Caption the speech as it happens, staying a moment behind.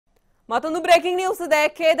ಮತ್ತೊಂದು breaking news ಇದೆ.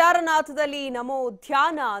 ಕೇದಾರನಾಥದಲ್ಲಿ ನಮೋ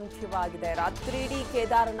ಧ್ಯಾನ ಅಂತ್ಯವಾಗಿದೆ. ರಾತ್ರಿಯಿಡೀ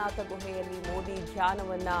ಕೇದಾರನಾಥ ಗುಹೆಯಲ್ಲಿ ಮೋದಿ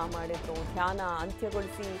ಧ್ಯಾನವನ್ನ ಮಾಡಿದ್ರು. ಧ್ಯಾನ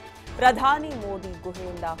ಅಂತ್ಯಗೊಳಿಸಿ ಪ್ರಧಾನಿ ಮೋದಿ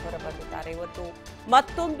ಗುಹೆಯಿಂದ ಹೊರಬಂದಿದ್ದಾರೆ. ಇವತ್ತು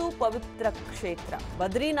ಮತ್ತೊಂದು ಪವಿತ್ರ ಕ್ಷೇತ್ರ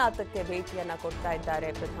ಬದ್ರಿನಾಥಕ್ಕೆ ಭೇಟಿಯನ್ನ ಕೊಡ್ತಾ ಇದ್ದಾರೆ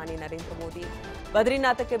ಪ್ರಧಾನಿ ನರೇಂದ್ರ ಮೋದಿ.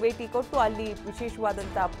 ಬದ್ರಿನಾಥಕ್ಕೆ ಭೇಟಿ ಕೊಟ್ಟು ಅಲ್ಲಿ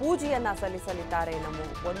ವಿಶೇಷವಾದಂತಹ ಪೂಜೆಯನ್ನ ಸಲ್ಲಿಸಲಿದ್ದಾರೆ.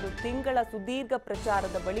 ಒಂದು ತಿಂಗಳ ಸುದೀರ್ಘ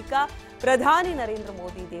ಪ್ರಚಾರದ ಬಳಿಕ ಪ್ರಧಾನಿ ನರೇಂದ್ರ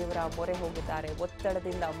ಮೋದಿ ದೇವರ ಮೊರೆ ಹೋಗಿದ್ದಾರೆ.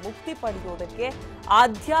 ಒತ್ತಡದಿಂದ ಮುಕ್ತಿ ಪಡೆಯುವುದಕ್ಕೆ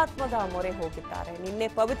ಆಧ್ಯಾತ್ಮದ ಮೊರೆ ಹೋಗಿದ್ದಾರೆ. ನಿನ್ನೆ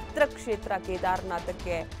ಪವಿತ್ರ ಕ್ಷೇತ್ರ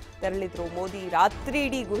ಕೇದಾರನಾಥಕ್ಕೆ ತೆರಳಿದ್ರು ಮೋದಿ. ರಾತ್ರಿ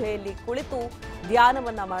ಇಡೀ ಗುಹೆಯಲ್ಲಿ ಕುಳಿತು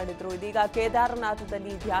ಧ್ಯಾನವನ್ನ ಮಾಡಿದ್ರು. ಇದೀಗ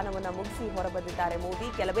ಕೇದಾರನಾಥದಲ್ಲಿ ಧ್ಯಾನವನ್ನ ಮುಗಿಸಿ ಹೊರಬಂದಿದ್ದಾರೆ ಮೋದಿ.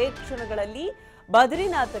 ಕೆಲವೇ ಕ್ಷಣಗಳಲ್ಲಿ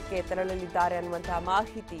ಬದ್ರಿನಾಥಕ್ಕೆ ತೆರಳಲಿದ್ದಾರೆ ಅನ್ನುವಂತಹ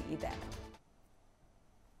ಮಾಹಿತಿ ಇದೆ.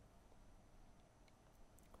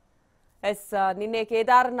 ನಿನ್ನೆ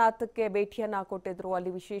ಕೇದಾರನಾಥಕ್ಕೆ ಭೇಟಿಯನ್ನ ಕೊಟ್ಟಿದ್ರು.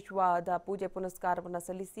 ಅಲ್ಲಿ ವಿಶೇಷವಾದ ಪೂಜೆ ಪುನಸ್ಕಾರವನ್ನ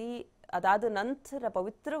ಸಲ್ಲಿಸಿ ಅದಾದ ನಂತರ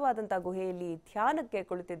ಪವಿತ್ರವಾದಂತಹ ಗುಹೆಯಲ್ಲಿ ಧ್ಯಾನಕ್ಕೆ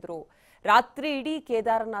ಕುಳಿತಿದ್ರು. ರಾತ್ರಿ ಇಡೀ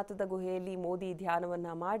ಕೇದಾರನಾಥದ ಗುಹೆಯಲ್ಲಿ ಮೋದಿ ಧ್ಯಾನವನ್ನ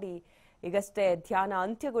ಮಾಡಿ ಈಗಷ್ಟೇ ಧ್ಯಾನ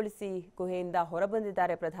ಅಂತ್ಯಗೊಳಿಸಿ ಗುಹೆಯಿಂದ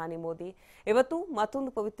ಹೊರಬಂದಿದ್ದಾರೆ ಪ್ರಧಾನಿ ಮೋದಿ. ಇವತ್ತು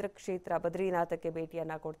ಮತ್ತೊಂದು ಪವಿತ್ರ ಕ್ಷೇತ್ರ ಬದ್ರಿನಾಥಕ್ಕೆ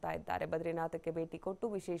ಭೇಟಿಯನ್ನ ಕೊಡ್ತಾ ಇದ್ದಾರೆ. ಬದ್ರಿನಾಥಕ್ಕೆ ಭೇಟಿ ಕೊಟ್ಟು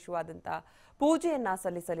ವಿಶೇಷವಾದಂತಹ ಪೂಜೆಯನ್ನ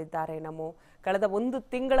ಸಲ್ಲಿಸಲಿದ್ದಾರೆ. ಕಳೆದ ಒಂದು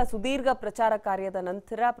ತಿಂಗಳ ಸುದೀರ್ಘ ಪ್ರಚಾರ ಕಾರ್ಯದ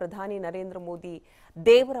ನಂತರ ಪ್ರಧಾನಿ ನರೇಂದ್ರ ಮೋದಿ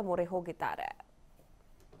ದೇವರ ಮೊರೆ ಹೋಗಿದ್ದಾರೆ.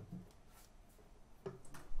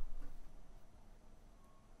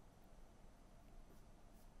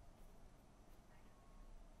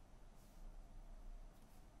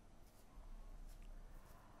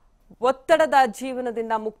 ಒತ್ತಡದ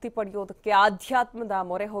ಜೀವನದಿಂದ ಮುಕ್ತಿ ಪಡೆಯೋದಕ್ಕೆ ಆಧ್ಯಾತ್ಮದ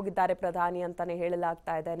ಮೊರೆ ಹೋಗಿದ್ದಾರೆ ಪ್ರಧಾನಿ ಅಂತಾನೆ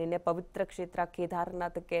ಹೇಳಲಾಗ್ತಾ ಇದೆ. ನಿನ್ನೆ ಪವಿತ್ರ ಕ್ಷೇತ್ರ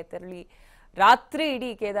ಕೇದಾರನಾಥಕ್ಕೆ ತೆರಳಿ ರಾತ್ರಿ ಇಡೀ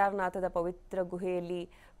ಕೇದಾರನಾಥದ ಪವಿತ್ರ ಗುಹೆಯಲ್ಲಿ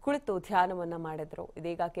ಕುಳಿತು ಧ್ಯಾನವನ್ನ ಮಾಡಿದ್ರು.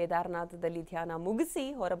 ಇದೀಗ ಕೇದಾರನಾಥದಲ್ಲಿ ಧ್ಯಾನ ಮುಗಿಸಿ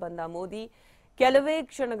ಹೊರಬಂದ ಮೋದಿ ಕೆಲವೇ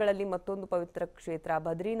ಕ್ಷಣಗಳಲ್ಲಿ ಮತ್ತೊಂದು ಪವಿತ್ರ ಕ್ಷೇತ್ರ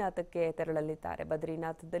ಬದ್ರಿನಾಥಕ್ಕೆ ತೆರಳಲಿದ್ದಾರೆ.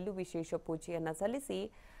 ಬದ್ರಿನಾಥದಲ್ಲೂ ವಿಶೇಷ ಪೂಜೆಯನ್ನ ಸಲ್ಲಿಸಿ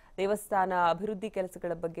ದೇವಸ್ಥಾನ ಅಭಿವೃದ್ಧಿ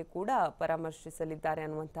ಕೆಲಸಗಳ ಬಗ್ಗೆ ಕೂಡ ಪರಾಮರ್ಶಿಸಲಿದ್ದಾರೆ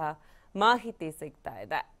ಅನ್ನುವಂತಹ ಮಾಹಿತಿ ಸಿಗ್ತಾ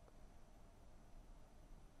ಇದೆ.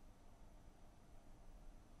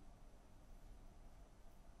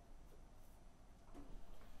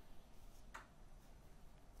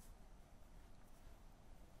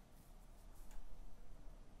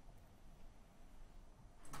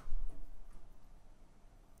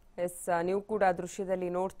 ನೀವು ಕೂಡ ದೃಶ್ಯದಲ್ಲಿ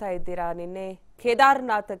ನೋಡ್ತಾ ಇದ್ದೀರಾ. ನಿನ್ನೆ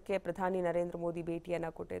ಕೇದಾರನಾಥಕ್ಕೆ ಪ್ರಧಾನಿ ನರೇಂದ್ರ ಮೋದಿ ಭೇಟಿಯನ್ನ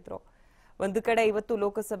ಕೊಟ್ಟಿದ್ರು. ಒಂದು ಕಡೆ ಇವತ್ತು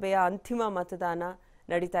ಲೋಕಸಭೆಯ ಅಂತಿಮ ಮತದಾನ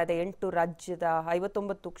ನಡೀತಾ ಇದೆ 8 ರಾಜ್ಯದ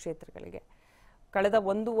 59 ಕ್ಷೇತ್ರಗಳಿಗೆ. ಕಳೆದ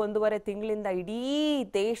ಒಂದೂವರೆ ತಿಂಗಳಿಂದ ಇಡೀ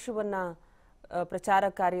ದೇಶವನ್ನ ಪ್ರಚಾರ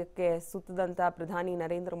ಕಾರ್ಯಕ್ಕೆ ಸುತ್ತದಂತ ಪ್ರಧಾನಿ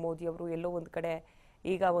ನರೇಂದ್ರ ಮೋದಿ ಅವರು ಎಲ್ಲೋ ಒಂದು ಕಡೆ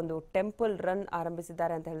ಈಗ ಒಂದು ಟೆಂಪಲ್ ರನ್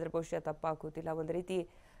ಆರಂಭಿಸಿದ್ದಾರೆ ಅಂತ ಹೇಳಿದ್ರೆ ಬಹುಶಃ ತಪ್ಪಾಗುತ್ತಿಲ್ಲ. ಒಂದು ರೀತಿ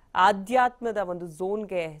ಆಧ್ಯಾತ್ಮದ ಒಂದು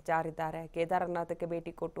ಝೋನ್ಗೆ ಜಾರಿದ್ದಾರೆ. ಕೇದಾರನಾಥಕ್ಕೆ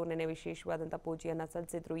ಭೇಟಿ ಕೊಟ್ಟು ನೆನೆ ವಿಶೇಷವಾದಂತಹ ಪೂಜೆಯನ್ನ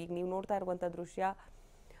ಸಲ್ಲಿಸಿದ್ರು. ಈಗ ನೀವು ನೋಡ್ತಾ ಇರುವಂತಹ ದೃಶ್ಯ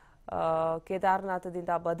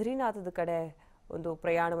ಕೇದಾರನಾಥದಿಂದ ಬದ್ರಿನಾಥದ ಕಡೆ ಒಂದು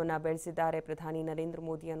ಪ್ರಯಾಣವನ್ನ ಬೆಳೆಸಿದ್ದಾರೆ ಪ್ರಧಾನಿ ನರೇಂದ್ರ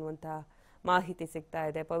ಮೋದಿ ಅನ್ನುವಂಥ ಮಾಹಿತಿ ಸಿಗ್ತಾ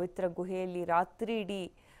ಇದೆ. ಪವಿತ್ರ ಗುಹೆಯಲ್ಲಿ ರಾತ್ರಿ ಇಡೀ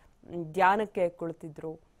ಧ್ಯಾನಕ್ಕೆ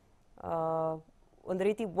ಕುಳಿತಿದ್ರು. ಒಂದು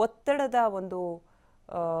ರೀತಿ ಒತ್ತಡದ ಒಂದು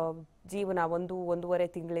ಜೀವನ ಒಂದೂವರೆ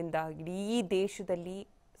ತಿಂಗಳಿಂದ ಇಡೀ ದೇಶದಲ್ಲಿ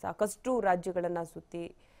ಸಾಕಷ್ಟು ರಾಜ್ಯಗಳನ್ನು ಸುತ್ತಿ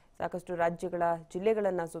ಸಾಕಷ್ಟು ರಾಜ್ಯಗಳ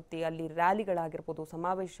ಜಿಲ್ಲೆಗಳನ್ನು ಸುತ್ತಿ ಅಲ್ಲಿ ರ್ಯಾಲಿಗಳಾಗಿರ್ಬೋದು,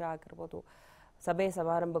 ಸಮಾವೇಶ ಆಗಿರ್ಬೋದು, ಸಭೆ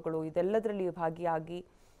ಸಮಾರಂಭಗಳು ಇದೆಲ್ಲದರಲ್ಲಿ ಭಾಗಿಯಾಗಿ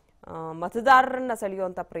ಮತದಾರರನ್ನ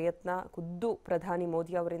ಸೆಳೆಯುವಂಥ ಪ್ರಯತ್ನ ಖುದ್ದು ಪ್ರಧಾನಿ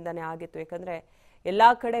ಮೋದಿ ಅವರಿಂದನೇ ಆಗಿತ್ತು. ಯಾಕಂದರೆ ಎಲ್ಲ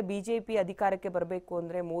ಕಡೆ ಬಿಜೆಪಿ ಅಧಿಕಾರಕ್ಕೆ ಬರಬೇಕು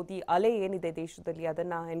ಅಂದರೆ ಮೋದಿ ಅಲೆ ಏನಿದೆ ದೇಶದಲ್ಲಿ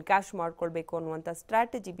ಅದನ್ನು ಎನ್ಕ್ಯಾಶ್ ಮಾಡ್ಕೊಳ್ಬೇಕು ಅನ್ನುವಂಥ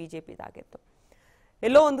ಸ್ಟ್ರಾಟಜಿ ಬಿಜೆಪಿದಾಗಿತ್ತು.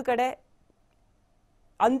 ಎಲ್ಲೋ ಒಂದು ಕಡೆ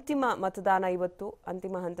ಅಂತಿಮ ಮತದಾನ ಇವತ್ತು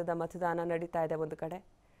ಅಂತಿಮ ಹಂತದ ಮತದಾನ ನಡೀತಾ ಇದೆ. ಒಂದು ಕಡೆ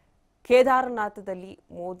ಕೇದಾರನಾಥದಲ್ಲಿ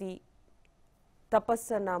ಮೋದಿ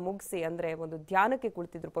ತಪಸ್ಸನ್ನ ಮುಗಿಸಿ ಅಂದ್ರೆ ಒಂದು ಧ್ಯಾನಕ್ಕೆ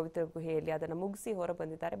ಕುಳಿತಿದ್ರು ಪವಿತ್ರ ಗುಹೆಯಲ್ಲಿ. ಅದನ್ನು ಮುಗಿಸಿ ಹೊರ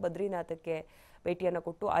ಬಂದಿದ್ದಾರೆ. ಬದ್ರಿನಾಥಕ್ಕೆ ಭೇಟಿಯನ್ನು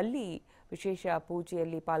ಕೊಟ್ಟು ಅಲ್ಲಿ ವಿಶೇಷ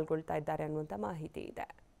ಪೂಜೆಯಲ್ಲಿ ಪಾಲ್ಗೊಳ್ತಾ ಇದ್ದಾರೆ ಅನ್ನುವಂಥ ಮಾಹಿತಿ ಇದೆ.